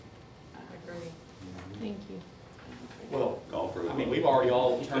 I agree. Thank you. Well, I mean, we've already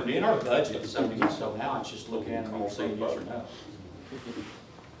all turned in our budget, so now it's just looking at it and saying yes or no.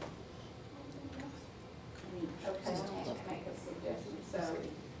 Okay, I want to make a suggestion. So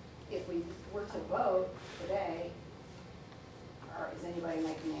if we were to vote today, or is anybody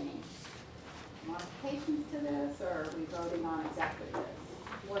making any modifications to this, or are we voting on exactly this?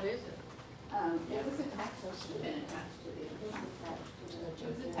 What is it? It was attached, it should have been attached to the, it was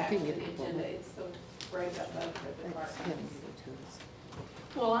I attached can to get the it. agenda. It's the breakup of the departments.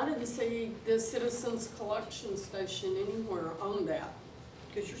 Well, I didn't see the Citizens Collection Station anywhere on that,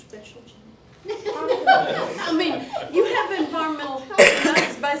 because you're special, Jimmy. I mean, you have environmental health, and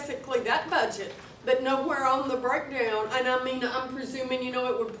that's basically that budget, but nowhere on the breakdown. And I mean, I'm presuming, you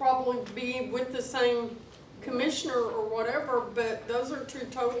know, it would probably be with the same commissioner or whatever, but those are two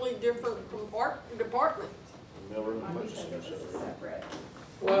totally different departments.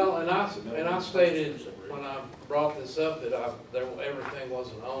 Well, and I stated when I brought this up that everything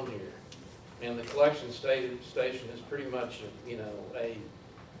wasn't on here. And the collection station is pretty much, you know,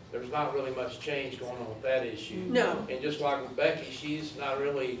 there's not really much change going on with that issue. No. And just like with Becky, she's not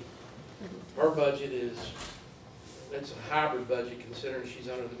really, her budget it's a hybrid budget considering she's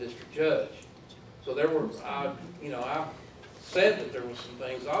under the district judge. So I said that there was some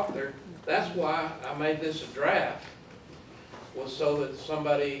things off there. That's why I made this a draft, was so that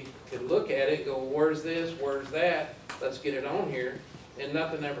somebody could look at it, go, where's this, where's that, let's get it on here, and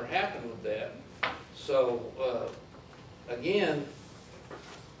nothing ever happened with that. So, again,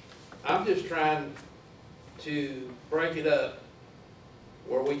 I'm just trying to break it up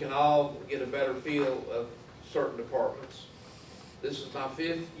where we can all get a better feel of certain departments. This is my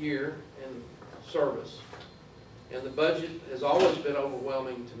 5th year in service, and the budget has always been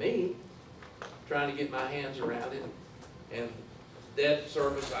overwhelming to me, trying to get my hands around it, and debt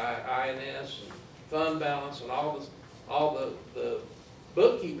service, INS, and fund balance, and all the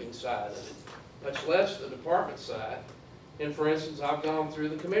bookkeeping side of it, much less the department side. And for instance, I've gone through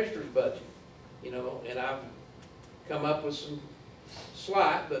the commissioner's budget, you know, and I've come up with some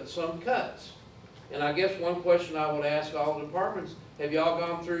slight, but some cuts. And I guess one question I would ask all the departments, have y'all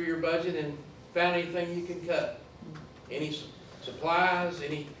gone through your budget and found anything you can cut? Any supplies,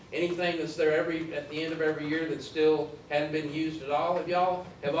 anything that's there at the end of every year that still hadn't been used at all?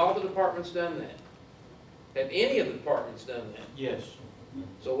 Have all the departments done that? Have any of the departments done that? Yes.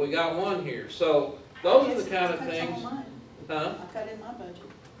 So we got one here. So those are the kind of things. Huh? I cut in my budget.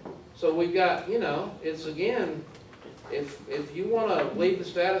 So we've got, you know, it's again, if you want to leave the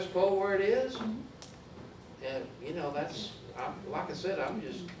status quo where it is, and you know, like I said, I'm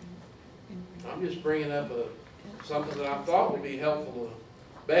just bringing up something that I thought would be helpful to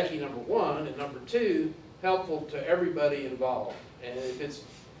Becky, number one, and number two, helpful to everybody involved. And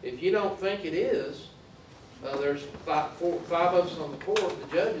if you don't think it is, there's five of us on the court.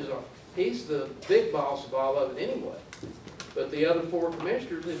 The judges are. He's the big boss of all of it anyway. But the other 4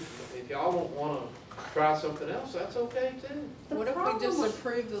 commissioners, if y'all don't want to try something else, that's okay too. What if we just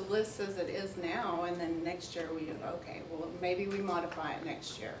approve the list as it is now, and then next year okay, well, maybe we modify it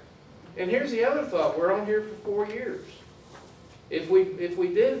next year. And here's the other thought, we're on here for 4 years. If we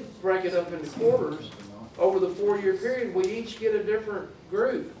did break it up into quarters, over the 4-year period, we each get a different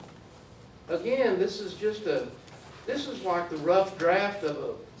group. Again, this is like the rough draft of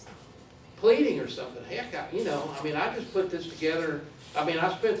a pleading or something. Heck, I just put this together. I mean,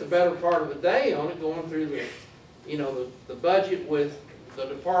 I spent the better part of a day on it, going through the budget with the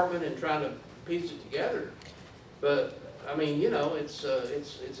department and trying to piece it together. But I mean, it's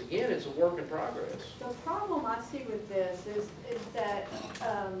again, it's a work in progress. The problem I see with this is that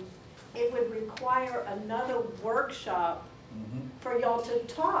it would require another workshop for y'all to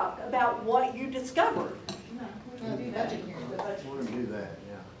talk about what you discovered. Do that,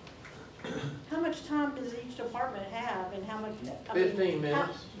 yeah. How much time does each department have, and how much? 15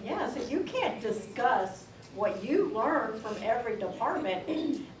 minutes. Yeah, so you can't discuss what you learned from every department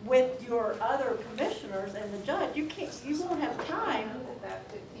with your other commissioners and the judge. You won't have time. That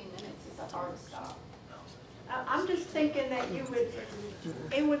 15 minutes is a hard stop. I'm just thinking that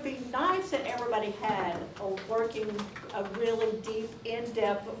it would be nice that everybody had a really deep,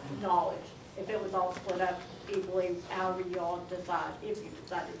 in-depth knowledge, if it was all split up equally, however you all decide, if you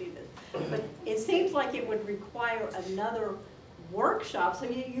decide to do this. But it seems like it would require another workshop, so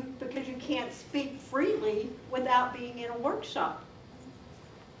because you can't speak freely without being in a workshop.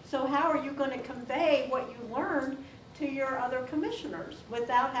 So how are you gonna convey what you learned to your other commissioners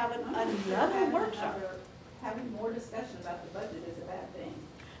without having another workshop? Having more discussion about the budget is a bad thing.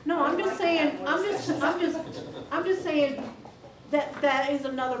 No, I'm just saying, I'm just saying that is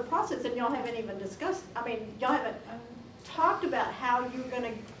another process, and y'all haven't even discussed, I mean, y'all haven't talked about how you're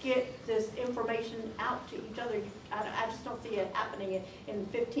gonna get this information out to each other. I just don't see it happening in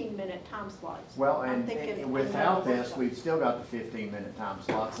 15-minute time slots. Well, I'm and thinking without another this, workshop. we've still got the 15-minute time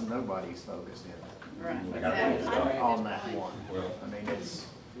slots, and nobody's focused in Right. on that one. I mean, it's,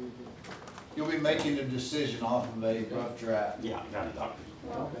 You'll be making a decision off of a rough draft. Yeah, not a doctor.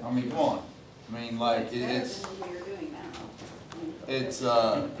 I mean, come on. I mean, like, it's,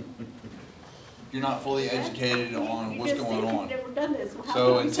 you're not fully educated on what's going on. You've never done this. How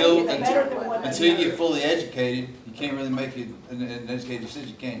So can you say it's better than what until you I've get done? fully educated, you can't really make an educated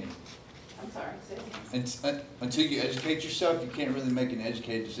decision, can you? I'm sorry, say it again. Until you educate yourself, you can't really make an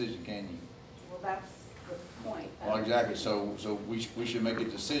educated decision, can you? Well, that's the point. Well, exactly, so we should make a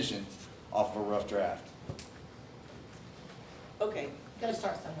decision off of a rough draft. Okay, Gotta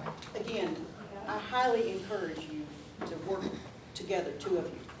start somewhere. again, I highly encourage you to work together, two of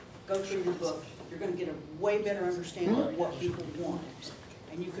you. Go through your book. You're gonna get a way better understanding of what people want.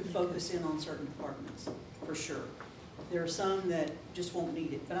 And you could focus in on certain departments, for sure. There are some that just won't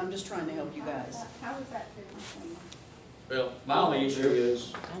need it, but I'm just trying to help you guys. How is that different? Well, my only issue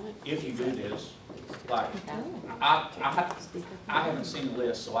is, if you do this, like, I haven't seen the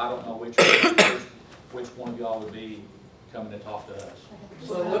list, so I don't know which one of y'all would be coming to talk to us.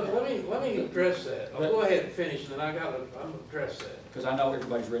 So let me address that. I'll go ahead and finish, and then I'm gonna address that. Because I know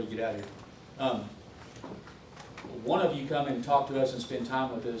everybody's ready to get out of here. One of you come and talk to us and spend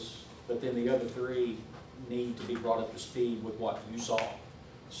time with us, but then the other three need to be brought up to speed with what you saw.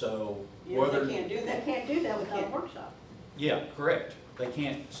 So whether... They can't do that. They can't do that without a workshop. Yeah, correct. They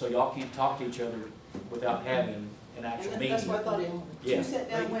can't, so y'all can't talk to each other without having an actual meeting. That's why I thought Yeah. you sat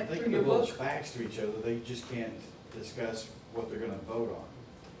down, went They through can your divulge book. facts to each other, they just can't discuss what they're gonna vote on.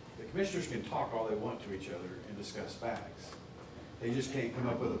 The commissioners can talk all they want to each other and discuss facts. They just can't come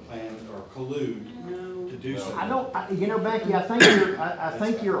up with a plan or collude to do something. you know, Becky, I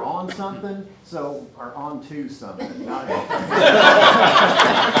think you're on something, or on to something.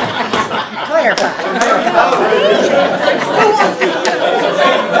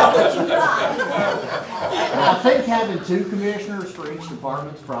 I think having two commissioners for each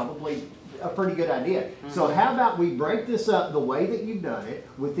department is probably a pretty good idea. So how about we break this up the way that you've done it,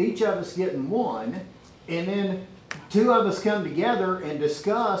 with each of us getting one, and then two of us come together and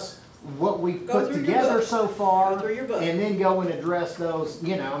discuss what we've put together so far, and then go and address those,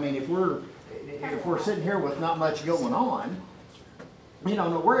 you know, I mean, if we're sitting here with not much going on, you know,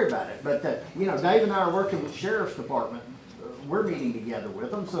 don't worry about it. But, you know, Dave and I are working with the Sheriff's Department. We're meeting together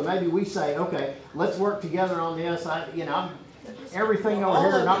with them, so maybe we say, okay, let's work together on this. Everything over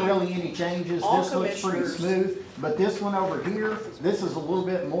here, not really any changes. This looks pretty smooth, but this one over here, this is a little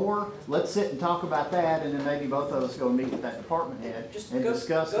bit more. Let's sit and talk about that, and then maybe both of us go meet with that department head and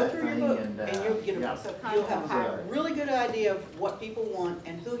discuss that thing. And you'll have a really good idea of what people want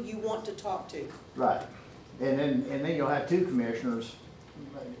and who you want to talk to. Right, and then you'll have two commissioners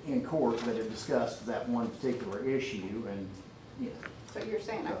in court that have discussed that one particular issue, and you know. So you're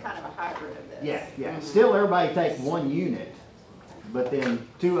saying a kind of a hybrid of this? Yeah. Still, everybody take one unit, but then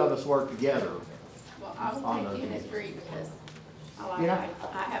two of us work together. Well, I will take unit 3 because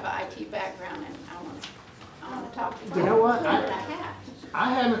I have an IT background and I want to talk to you. You know what? I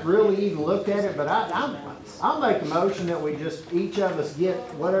I haven't really even looked at it, but I'll make a motion that we just, each of us get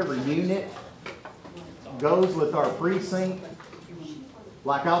whatever unit goes with our precinct.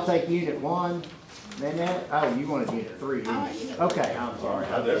 Like I'll take unit 1, then you wanted unit 3, didn't you? Okay, I'm sorry.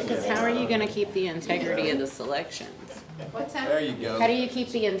 Because how are you gonna keep the integrity of the selections? What's that? There you go. How do you keep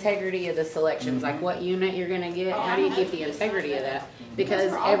the integrity of the selections? Like what unit you're gonna get? How do you keep the integrity of that?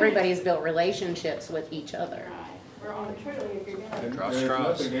 Because everybody's built relationships with each other. We're on truly, if you're gonna. And if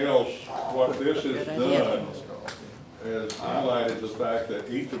nothing else, what this has done has highlighted the fact that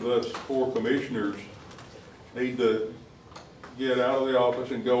each of us 4 commissioners need to get out of the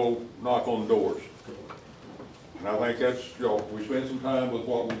office and go knock on doors. And I think that's, we spend some time with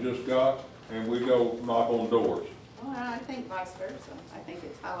what we just got, and we go knock on doors. Well, I think vice versa. I think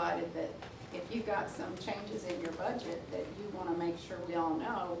it's highlighted that if you've got some changes in your budget that you want to make sure we all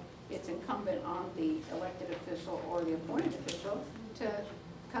know, it's incumbent on the elected official or the appointed official to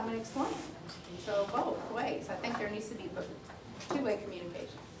come and explain. So both ways. I think there needs to be two-way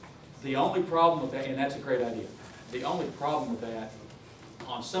communication. The only problem with that, and that's a great idea, the only problem with that,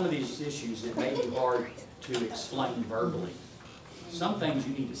 on some of these issues, it may be hard to explain verbally. Some things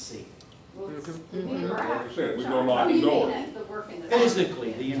you need to see. Like I said, we're gonna knock the door.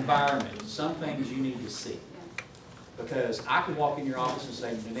 Physically, the environment, some things you need to see. Because I could walk in your office and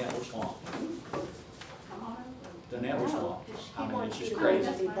say, Danette, what's wrong? Danette, what's wrong? I mean, it's just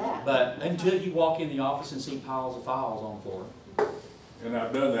crazy. But until you walk in the office and see piles of files on the floor. And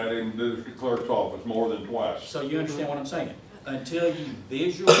I've done that in the district clerk's office more than twice. So you understand what I'm saying? Until you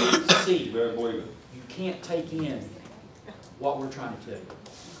visually see, Better believe it. you can't take in what we're trying to tell you.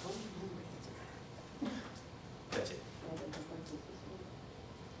 That's it.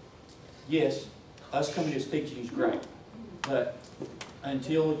 Yes, us coming to speak to you is great, but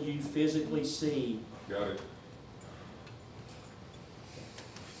until you physically see. Got it.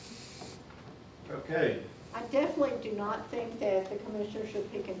 Okay, I definitely do not think that the commissioner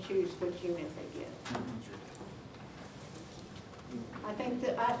should pick and choose which unit they get.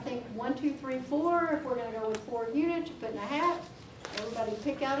 I think 1, 2, 3, 4, if we're gonna go with 4 units, you put in a hat, everybody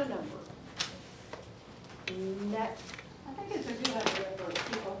pick out a number. Next. I think it's a good idea for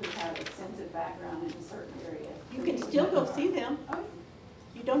people who have extensive background in a certain area. You can still go see them.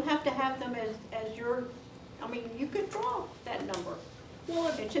 You don't have to have them as your, I mean, you could draw that number. Well,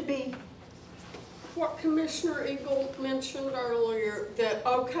 It should be, what Commissioner Eagle mentioned earlier, that,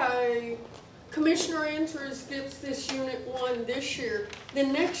 okay, Commissioner Andrews gets this unit 1 this year,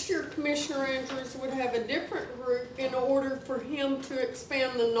 then next year Commissioner Andrews would have a different group in order for him to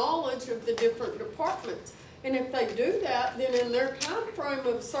expand the knowledge of the different departments. And if they do that, then in their time frame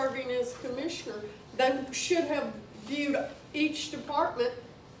of serving as commissioner, they should have viewed each department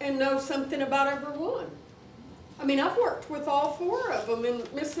and know something about every one. I mean, I've worked with all 4 of them,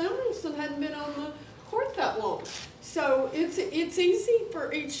 and Miss Emerson hadn't been on the court that long. So it's easy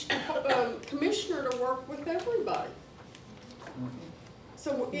for each commissioner to work with everybody.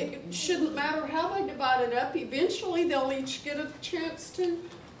 So it shouldn't matter how they divide it up. Eventually, they'll each get a chance to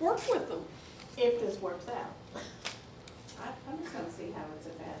work with them. if this works out. I'm just gonna see how it's a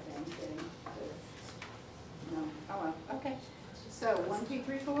bad thing, no, oh well, okay. So 1, 2,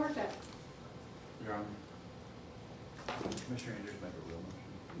 3, 4, is that? Your Honor. Commissioner Andrews make a real motion.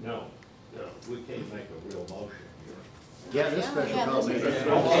 no, we can't make a real motion here. Yeah, this special call meeting.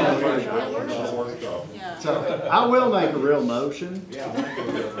 Yeah. So I will make a real motion.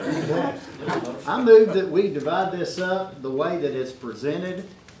 Yeah. I move that we divide this up the way that it's presented,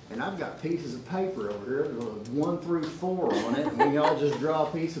 and I've got pieces of paper over here, with 1 through 4 on it, and we all just draw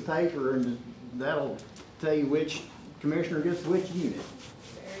a piece of paper, and that'll tell you which commissioner gets which unit.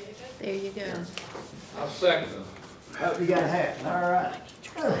 There you go. I'll second it. Oh, you got a hat, all right.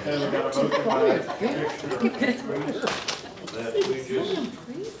 And we got a motion by Commissioner Reeves that we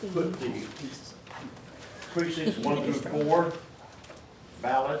just put the precincts 1 through 4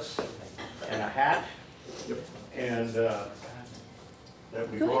 ballots in a hat. And that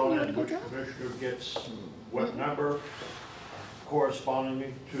we draw in which commissioner gets what number,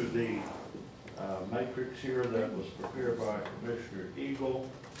 corresponding to the matrix here that was prepared by Commissioner Eagle.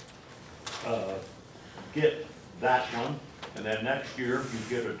 Get that one, and then next year you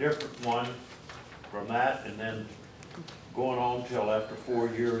get a different one from that, and then going on till after 4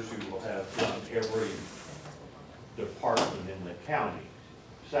 years, you will have done every department in the county.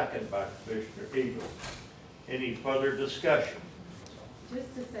 Second by Commissioner Eagle. Any further discussion?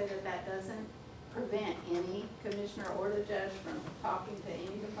 Just to say that that doesn't prevent any commissioner or the judge from talking to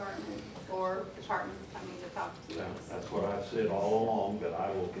any department or department coming to talk to you. That's what I've said all along, that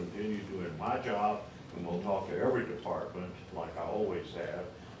I will continue doing my job, and we'll talk to every department like I always have,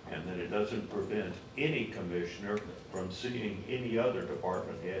 and that it doesn't prevent any commissioner from seeing any other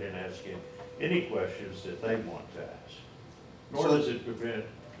department head and asking any questions that they want to ask. Nor does it prevent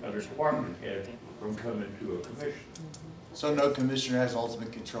another department head from coming to a commission. So no commissioner has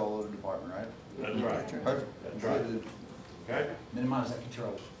ultimate control over the department, right? That's right. Perfect. That's right. Okay? Minimize that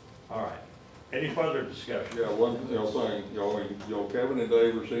control. All right. Any further discussion? Yeah, one, thing, Kevin and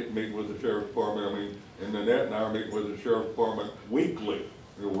Dave are meeting with the sheriff's department, and Nanette and I are meeting with the sheriff's department weekly.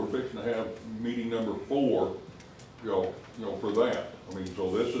 We're fixing to have meeting number 4, for that. So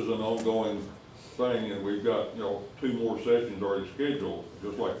this is an ongoing thing, and we've got, 2 more sessions already scheduled,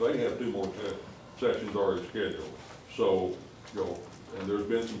 just like they have 2 more sessions already scheduled. So, and there's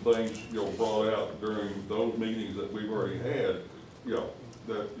been some things, brought out during those meetings that we've already had,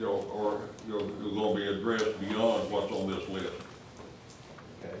 that, you know, is gonna be addressed beyond what's on this list.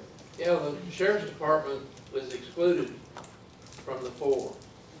 Okay. Yeah, the sheriff's department was excluded from the 4.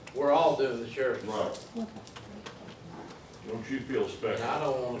 We're all doing the sheriff's department. Right. Don't you feel And special? I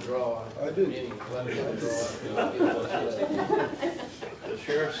don't wanna draw. I do. Let me draw. The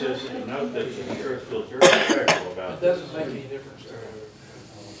sheriff says, note that the sheriff feels very special about It this. doesn't make any difference to her.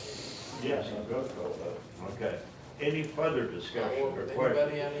 Yes, I'm good with all that. Okay. Any further I discussion work or with questions?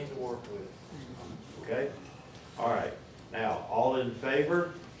 anybody I need to work with. Okay? All right. Now, all in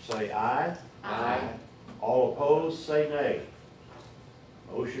favor, say aye. Aye. All opposed, say nay.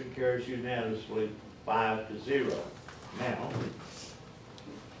 Motion carries unanimously, 5-0. Now,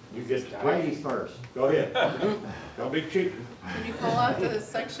 you get to Ladies first. Go ahead. Don't be cheating. Can you pull up the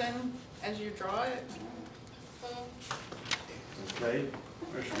section as you draw it? Okay?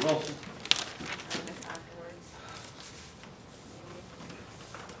 Mr. Wilson?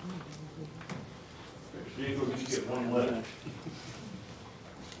 Mr. Eagle, you get one left.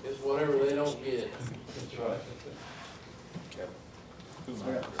 It's whatever they don't get. That's right.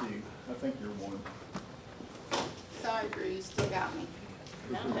 I think you're one. So I agree, you still got me.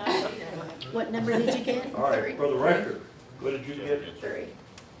 What number did you get? All right, for the record, what did you get? 3.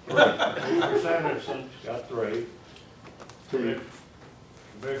 Commissioner Sanderson got 3.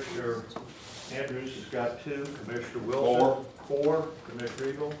 Commissioner Andrews has got 2. Commissioner Wilson? 4. Commissioner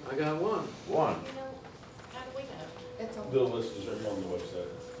Eagle? I got 1. 1. How do we know? It's on. The list is on the website.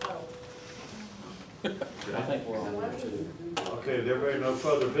 I think we're on there too. Okay, there being no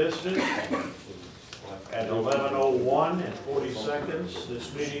further business. At 11:01 and 40 seconds,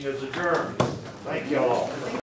 this meeting is adjourned. Thank you all.